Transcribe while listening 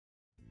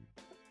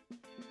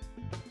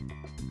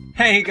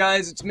Hey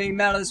guys, it's me,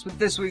 Malice, with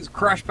this week's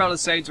Krash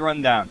Palisades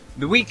Rundown.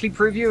 The weekly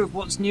preview of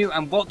what's new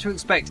and what to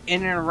expect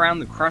in and around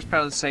the Krash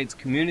Palisades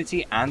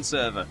community and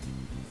server.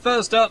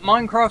 First up,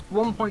 Minecraft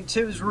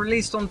 1.2 is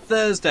released on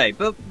Thursday,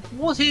 but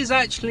what is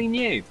actually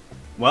new?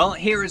 Well,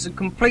 here is a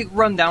complete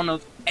rundown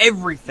of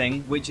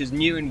everything which is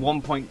new in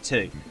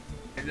 1.2.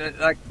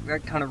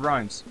 That kind of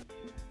rhymes.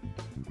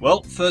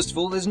 Well, first of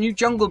all, there's a new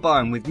jungle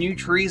biome with new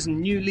trees and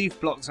new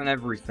leaf blocks and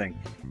everything.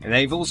 And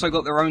they've also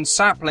got their own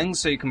saplings,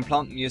 so you can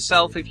plant them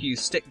yourself. If you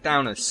stick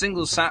down a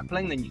single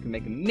sapling, then you can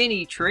make a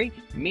mini tree,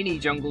 mini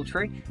jungle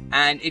tree.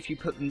 And if you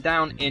put them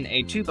down in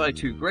a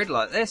 2x2 grid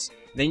like this,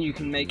 then you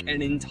can make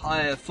an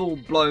entire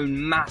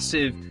full-blown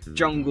massive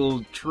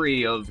jungle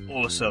tree of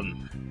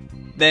awesome.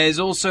 There's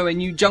also a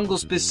new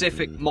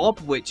jungle-specific mob,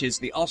 which is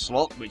the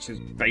ocelot, which is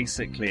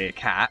basically a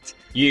cat.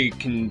 You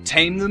can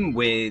tame them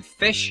with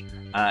fish,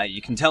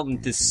 you can tell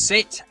them to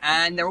sit,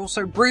 and they're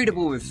also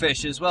breedable with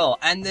fish as well,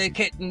 and their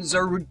kittens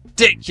are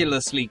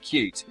ridiculously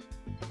cute.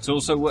 It's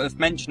also worth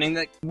mentioning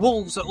that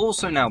wolves are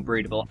also now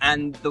breedable,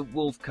 and the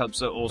wolf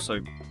cubs are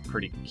also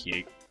pretty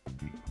cute.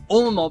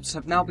 All the mobs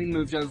have now been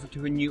moved over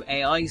to a new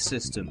AI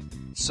system,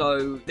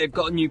 so they've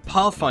got a new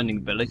pathfinding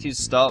ability to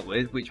start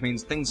with, which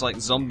means things like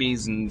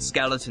zombies and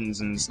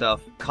skeletons and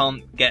stuff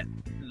can't get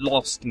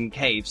lost in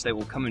caves. They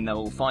will come and they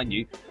will find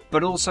you,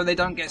 but also they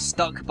don't get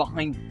stuck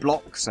behind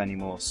blocks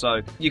anymore, so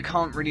you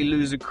can't really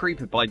lose a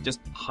creeper by just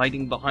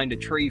hiding behind a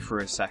tree for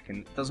a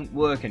second. It doesn't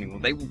work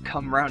anymore. They will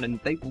come around and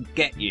they will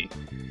get you.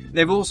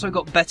 They've also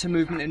got better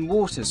movement in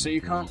water, so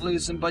you can't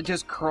lose them by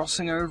just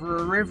crossing over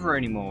a river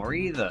anymore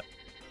either.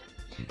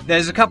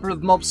 There's a couple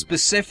of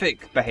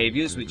mob-specific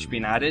behaviours which have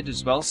been added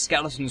as well.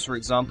 Skeletons, for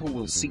example,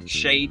 will seek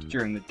shade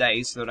during the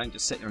day, so they don't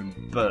just sit there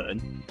and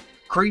burn.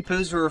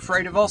 Creepers are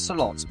afraid of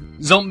ocelots.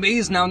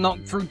 Zombies now knock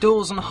through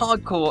doors on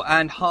hardcore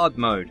and hard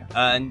mode.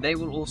 And they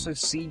will also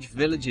siege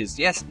villages.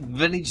 Yes,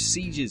 village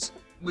sieges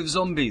with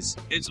zombies.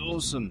 It's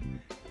awesome.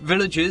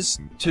 Villagers,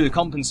 to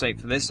compensate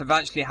for this, have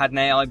actually had an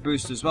AI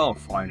boost as well,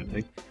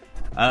 finally.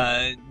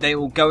 They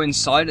will go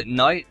inside at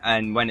night,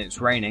 and when it's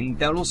raining,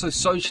 they'll also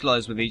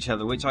socialise with each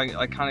other, which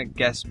I kind of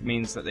guess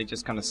means that they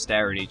just kind of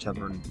stare at each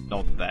other and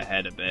nod their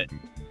head a bit.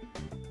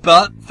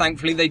 But,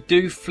 thankfully, they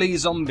do flee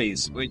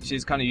zombies, which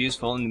is kind of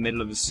useful in the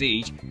middle of a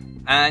siege,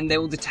 and they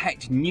will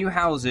detect new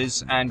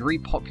houses and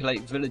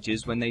repopulate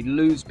villages when they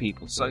lose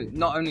people. So,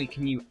 not only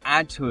can you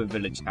add to a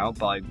village now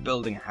by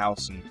building a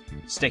house and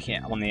sticking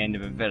it on the end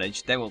of a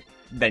village, they will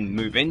then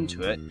move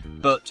into it,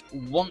 but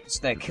once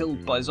they're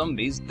killed by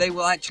zombies, they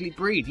will actually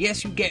breed.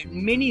 Yes, you get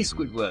mini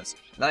Squidwards,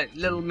 like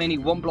little mini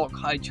 1-block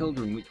high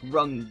children which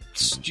run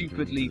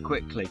stupidly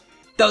quickly.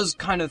 Does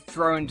kind of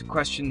throw into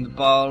question the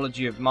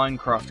biology of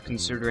Minecraft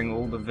considering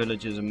all the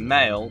villagers are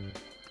male,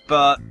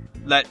 but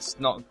let's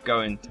not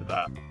go into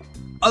that.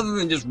 Other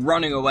than just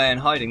running away and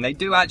hiding, they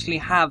do actually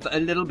have a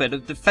little bit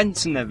of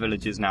defense in their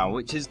villages now,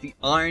 which is the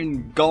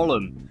Iron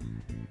Golem.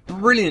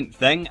 Brilliant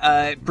thing.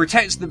 It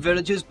protects the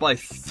villagers by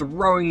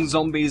throwing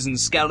zombies and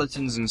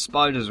skeletons and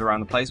spiders around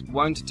the place,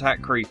 won't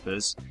attack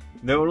creepers.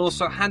 They will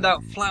also hand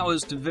out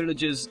flowers to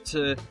villagers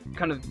to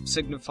kind of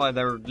signify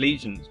their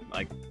allegiance,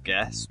 I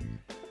guess.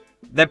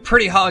 They're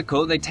pretty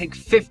hardcore. They take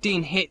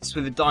 15 hits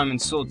with a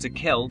diamond sword to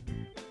kill,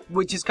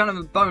 which is kind of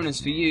a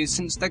bonus for you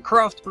since they're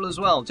craftable as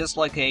well, just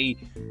like a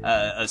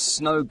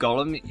snow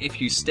golem.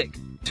 If you stick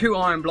 2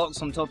 iron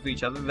blocks on top of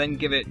each other, then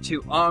give it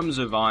 2 arms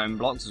of iron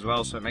blocks as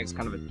well, so it makes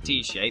kind of a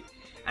T shape,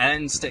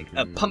 and stick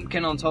a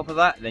pumpkin on top of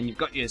that, then you've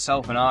got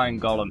yourself an iron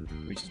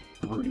golem, which is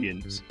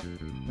brilliant.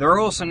 There are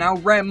also now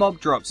rare mob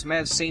drops. You may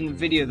have seen the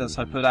video that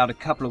I put out a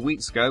couple of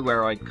weeks ago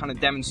where I kind of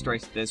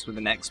demonstrated this with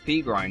an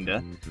XP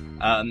grinder.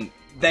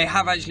 They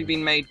have actually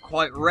been made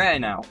quite rare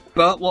now.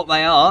 But what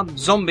they are,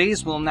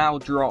 zombies will now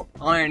drop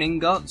iron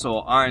ingots,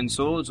 or iron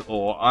swords,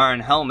 or iron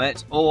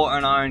helmet, or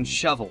an iron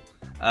shovel.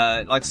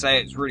 Like I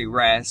say, it's really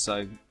rare,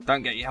 so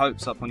don't get your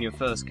hopes up on your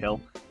first kill.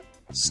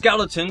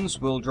 Skeletons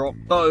will drop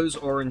bows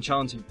or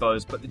enchanted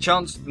bows, but the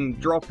chance of them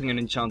dropping an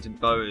enchanted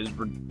bow is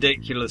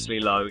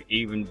ridiculously low,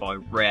 even by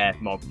rare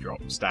mob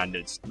drop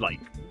standards. Like,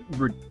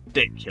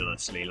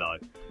 ridiculously low.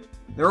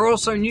 There are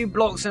also new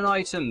blocks and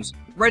items.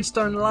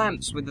 Redstone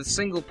lamps with a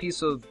single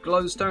piece of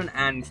glowstone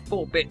and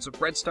 4 bits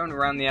of redstone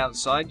around the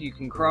outside. You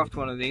can craft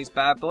one of these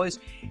bad boys.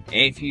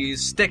 If you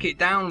stick it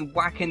down,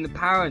 whack in the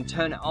power and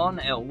turn it on,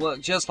 it'll work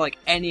just like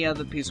any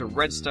other piece of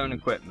redstone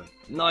equipment.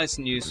 Nice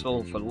and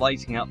useful for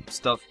lighting up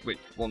stuff which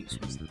once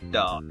was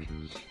dark.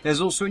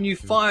 There's also a new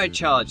fire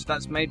charge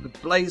that's made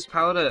with blaze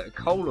powder, a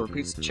coal or a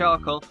piece of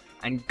charcoal,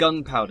 and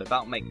gunpowder.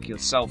 That'll make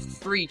yourself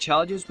 3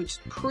 charges, which is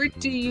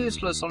pretty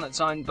useless on its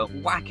own, but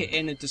whack it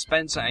in a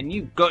dispenser and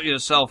you've got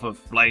yourself a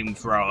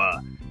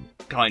flamethrower.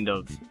 Kind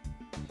of.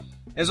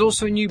 There's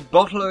also a new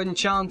bottle of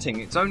enchanting.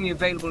 It's only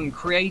available in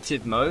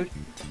creative mode,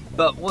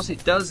 but what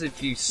it does,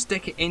 if you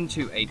stick it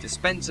into a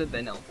dispenser,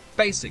 then it'll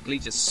basically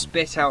just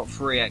spit out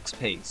free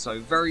XP. So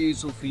very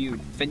useful for you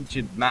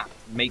adventure map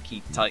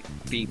makey type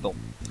people.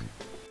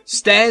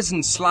 Stairs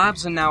and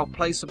slabs are now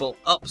placeable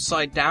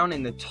upside down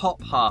in the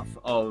top half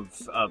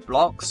of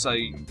blocks, so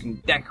you can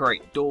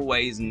decorate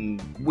doorways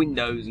and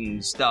windows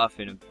and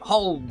stuff in a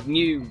whole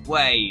new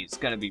way. It's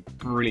going to be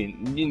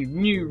brilliant.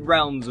 New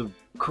realms of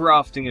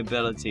crafting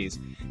abilities.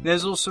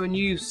 There's also a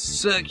new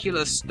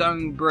circular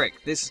stone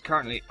brick. This is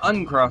currently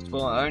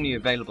uncraftable and only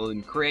available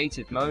in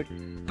creative mode,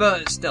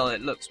 but still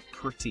it looks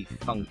pretty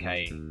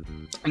funky.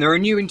 And there are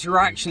new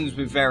interactions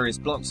with various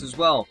blocks as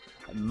well.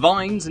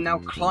 Vines are now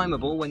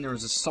climbable when there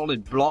is a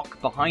solid block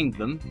behind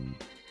them.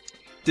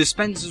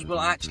 Dispensers will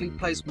actually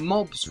place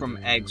mobs from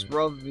eggs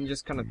rather than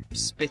just kind of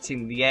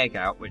spitting the egg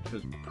out, which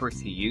was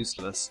pretty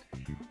useless.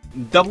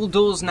 Double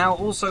doors now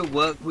also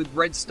work with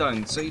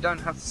redstone, so you don't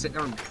have to sit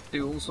there and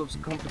do all sorts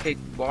of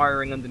complicated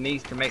wiring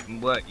underneath to make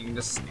them work. You can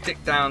just stick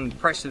down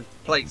pressure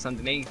plates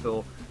underneath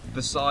or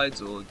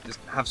besides, or just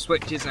have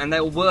switches and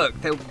they'll work.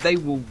 They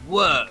will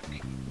work.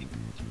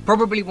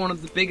 Probably one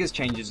of the biggest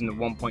changes in the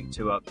 1.2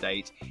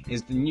 update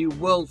is the new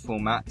world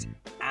format,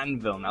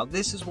 Anvil. Now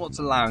this is what's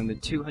allowing the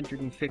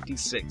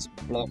 256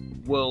 block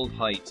world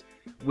height,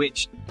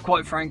 which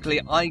quite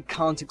frankly I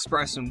can't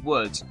express in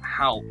words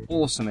how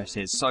awesome it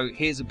is. So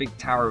here's a big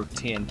tower of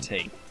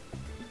TNT.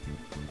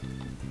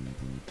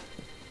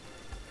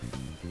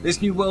 This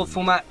new world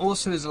format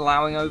also is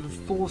allowing over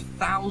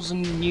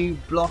 4,000 new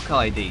block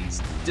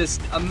IDs.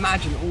 Just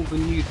imagine all the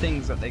new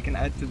things that they can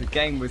add to the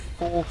game with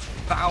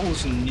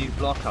 4,000 new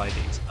block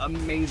IDs.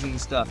 Amazing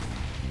stuff.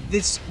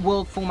 This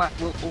world format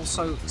will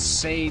also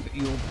save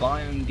your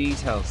biome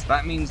details.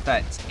 That means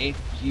that if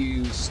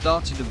you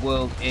started a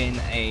world in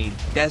a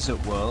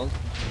desert world,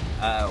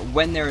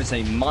 when there is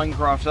a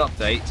Minecraft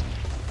update,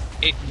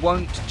 it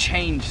won't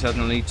change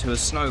suddenly to a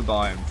snow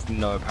biome for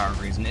no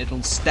apparent reason.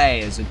 It'll stay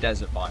as a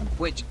desert biome,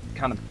 which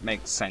kind of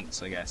makes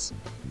sense, I guess.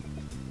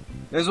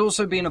 There's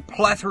also been a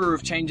plethora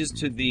of changes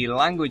to the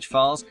language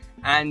files,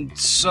 and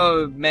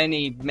so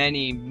many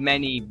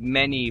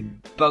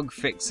bug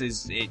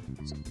fixes,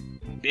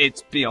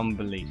 it's beyond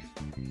belief.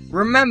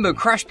 Remember,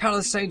 Krash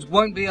Palisades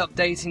won't be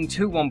updating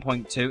to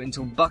 1.2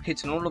 until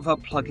Bucket and all of our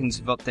plugins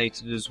have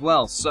updated as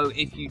well, so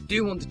if you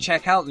do want to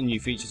check out the new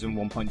features in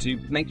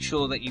 1.2, make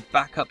sure that you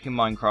back up your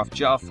Minecraft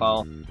jar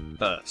file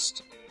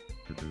first.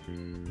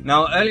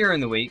 Now, earlier in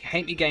the week,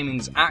 Hate-Me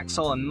Gaming's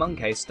Axyl and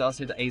Monkaiy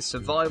started a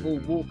survival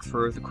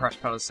walkthrough of the Krash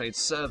Palisades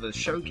server,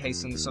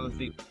 showcasing some of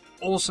the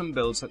awesome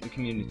builds that the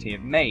community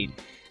have made.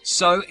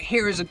 So,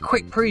 here is a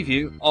quick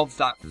preview of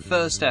that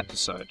first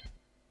episode.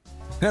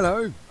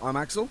 Hello, I'm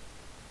Axyl.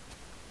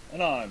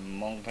 And I'm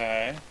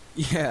Monkaiy.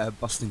 Yeah,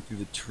 busting through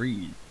the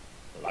tree.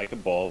 Like a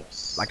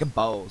boss. Like a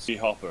boss. Tree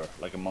hopper,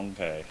 like a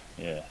Monkaiy.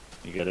 Yeah,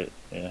 you get it?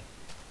 Yeah.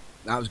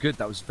 That was good.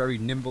 That was very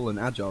nimble and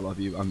agile of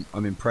you.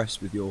 I'm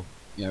impressed with your,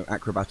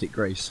 acrobatic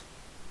grace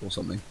or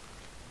something.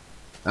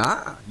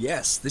 Ah,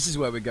 yes, this is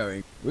where we're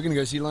going. We're going to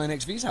go see Lion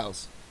XV's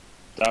house.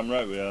 Damn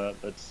right we are.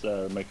 Let's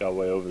make our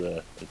way over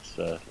there.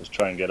 Let's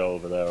try and get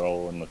over there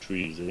all in the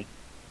trees, eh?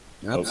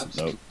 Yep. Oh,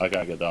 no, I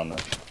can't get down there.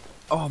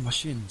 Oh, my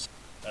shins.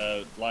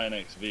 Lion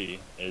XV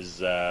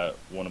is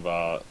one of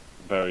our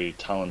very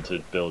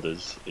talented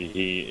builders.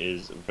 He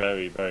is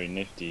very, very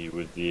nifty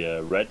with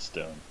the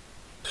redstone.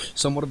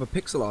 Somewhat of a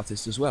pixel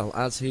artist as well,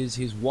 as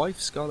his wife,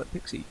 Scarlet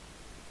Pixie.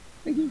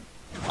 Thank you.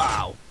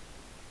 Wow.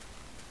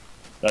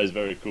 That is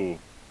very cool.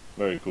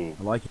 Very cool.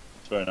 I like it.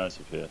 It's very nice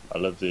up here. I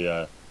love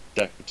the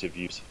decorative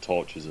use of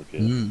torches up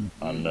here.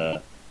 And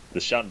the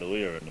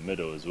chandelier in the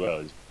middle as well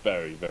is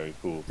very, very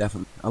cool.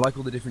 Definitely. I like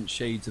all the different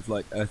shades of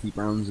like earthy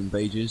browns and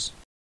beiges.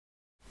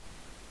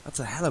 That's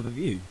a hell of a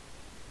view.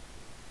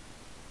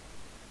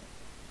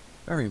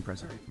 Very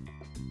impressive.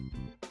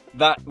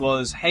 That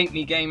was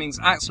Hate-Me Gaming's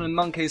Axyl and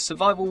Monkaiy's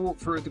survival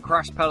walkthrough of the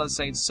Krash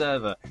Palisades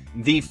server.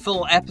 The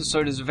full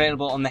episode is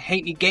available on the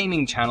Hate-Me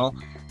Gaming channel,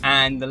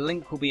 and the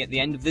link will be at the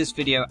end of this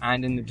video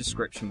and in the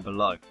description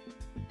below.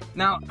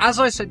 Now, as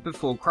I said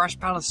before, Krash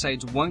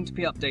Palisades won't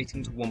be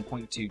updating to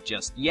 1.2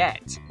 just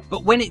yet,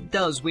 but when it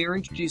does, we are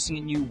introducing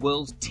a new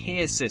world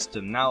tier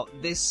system. Now,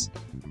 this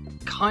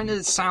kind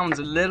of sounds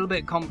a little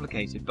bit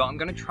complicated, but I'm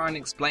going to try and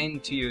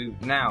explain to you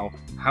now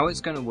how it's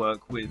going to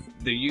work with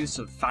the use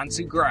of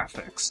fancy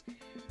graphics.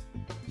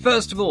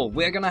 First of all,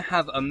 we're going to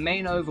have a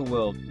main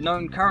overworld,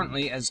 known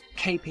currently as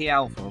KP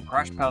Alpha, or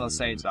Krash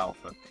Palisades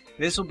Alpha.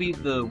 This will be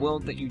the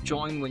world that you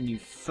join when you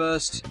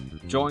first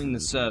join the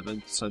server,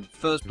 so the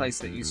first place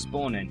that you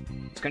spawn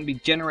in. It's going to be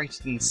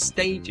generated in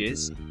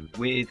stages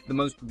with the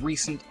most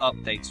recent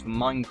updates for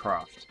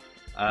Minecraft.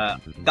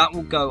 That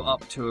will go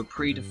up to a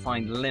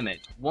predefined limit.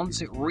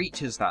 Once it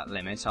reaches that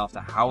limit, after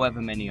however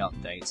many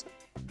updates,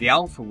 the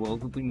Alpha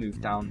world will be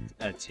moved down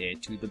a tier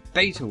to the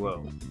Beta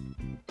world.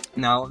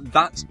 Now,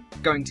 that's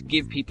going to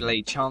give people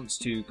a chance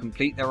to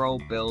complete their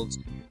old builds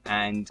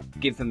and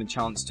give them a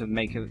chance to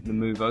make the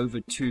move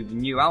over to the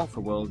new Alpha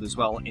world as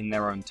well in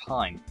their own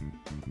time.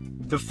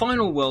 The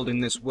final world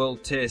in this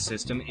world tier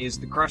system is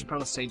the Krash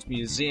Palisades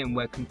Museum,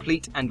 where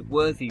complete and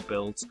worthy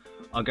builds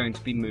are going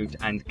to be moved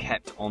and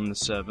kept on the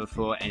server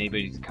for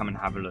anybody to come and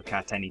have a look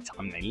at any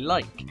time they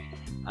like.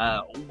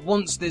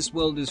 Once this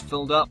world is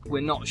filled up,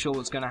 we're not sure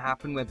what's going to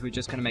happen, whether we're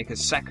just going to make a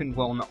second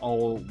one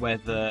or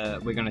whether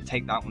we're going to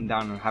take that one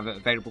down and have it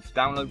available for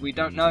download. We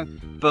don't know,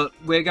 but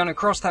we're going to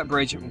cross that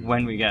bridge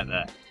when we get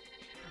there.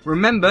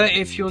 Remember,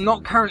 if you're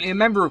not currently a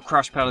member of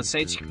Krash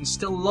Palisades, you can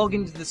still log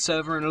into the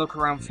server and look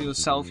around for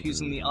yourself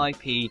using the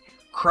IP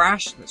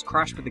Krash, that's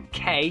Krash with a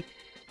K,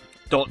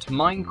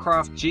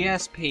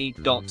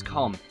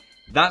 .minecraftgsp.com.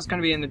 That's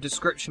going to be in the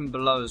description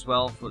below as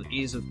well for the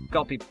ease of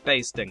copy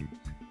pasting.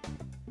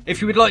 If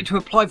you would like to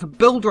apply for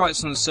build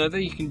rights on the server,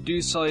 you can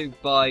do so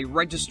by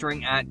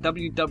registering at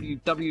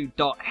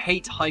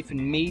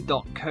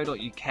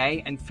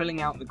www.hate-me.co.uk and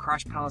filling out the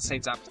Krash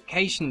Palisades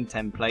application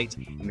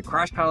template in the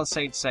Krash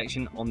Palisades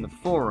section on the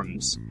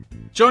forums.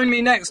 Join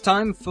me next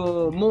time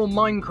for more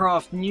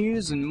Minecraft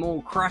news and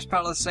more Krash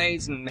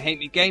Palisades and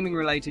Hate-Me gaming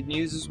related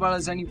news, as well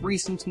as any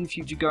recent and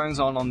future goings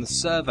on the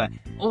server.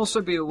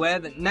 Also be aware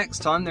that next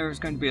time there is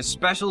going to be a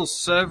special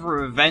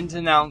server event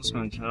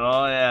announcement.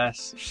 Oh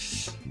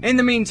yes. In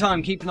the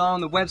meantime, keep an eye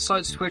on the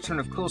websites, Twitter, and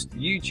of course the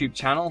YouTube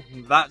channel.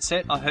 That's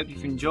it. I hope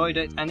you've enjoyed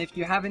it, and if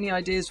you have any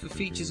ideas for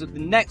features of the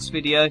next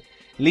video,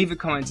 leave a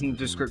comment in the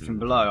description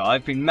below.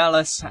 I've been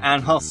Melis,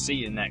 and I'll see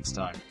you next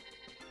time.